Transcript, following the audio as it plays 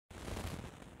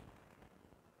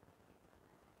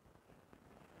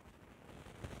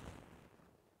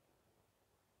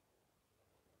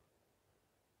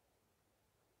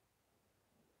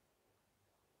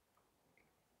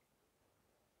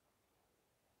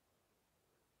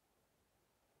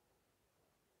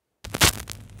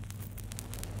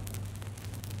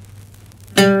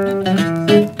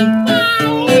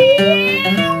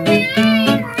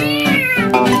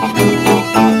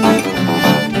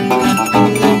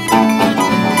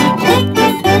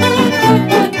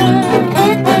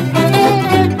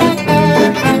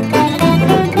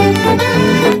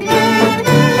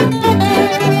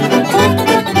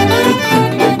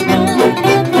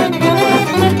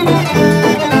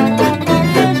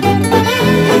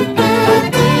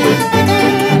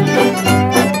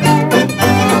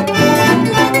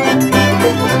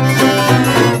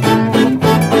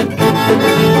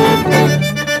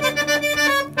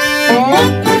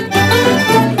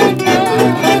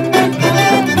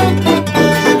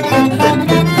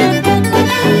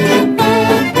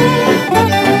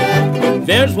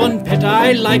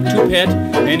I like to pet,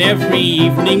 and every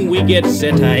evening we get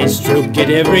set. I stroke it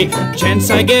every chance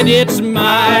I get. It's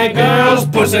my girl's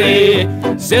pussy.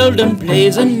 Seldom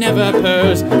plays and never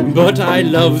purrs, but I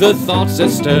love the thoughts it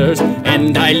stirs,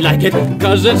 and I like it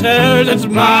 'cause it's hers. It's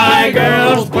my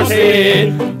girl's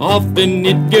pussy. Often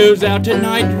it goes out at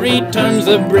night, returns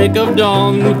the break of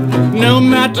dawn. No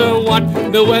matter what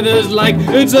the weather's like,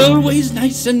 it's always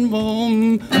nice and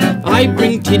warm. I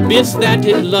bring tidbits that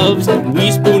it loves, we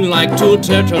spoon like two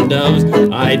turtle doves.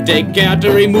 I take care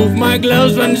to remove my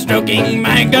gloves when stroking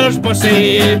my girl's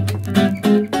pussy.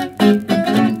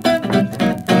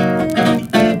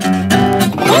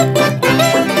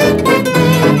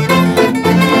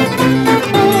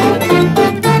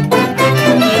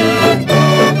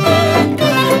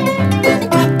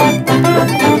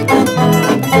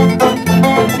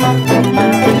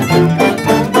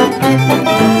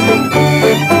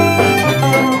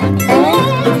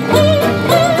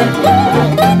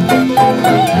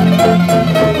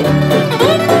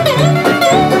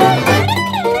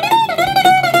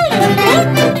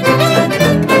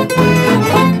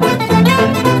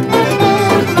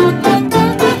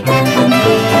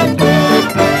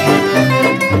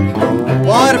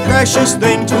 Precious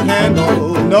thing to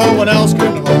handle, no one else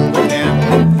can hold a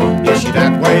candle. Is she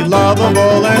that way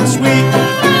lovable and sweet?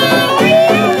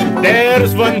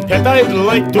 There's one pet I'd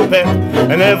like to pet,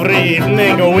 and every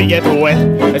evening we get wet.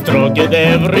 I stroke it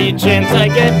every chance I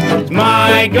get. It's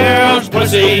my girl's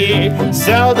pussy.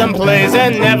 Seldom plays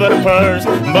and never purrs,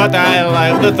 but I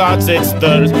like the thoughts it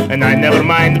stirs, and I never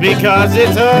mind because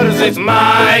it's hers. It's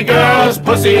my girl's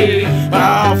pussy.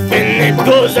 Often it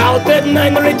goes out at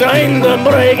night, return the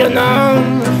break of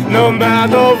dawn. No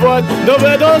matter what the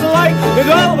weather's like, it's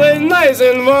always nice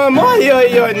and warm. Oh,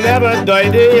 yeah, never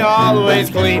dirty, always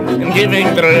clean, and giving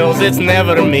thrills, it's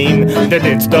never mean. That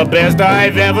it's the best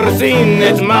I've ever seen.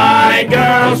 It's my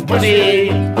girl's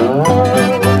pussy.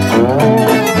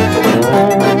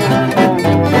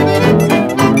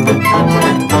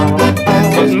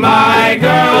 It's my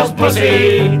girl's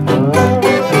pussy.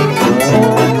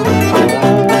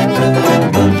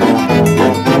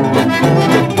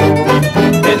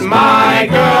 It's my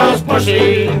girl's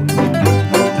pussy.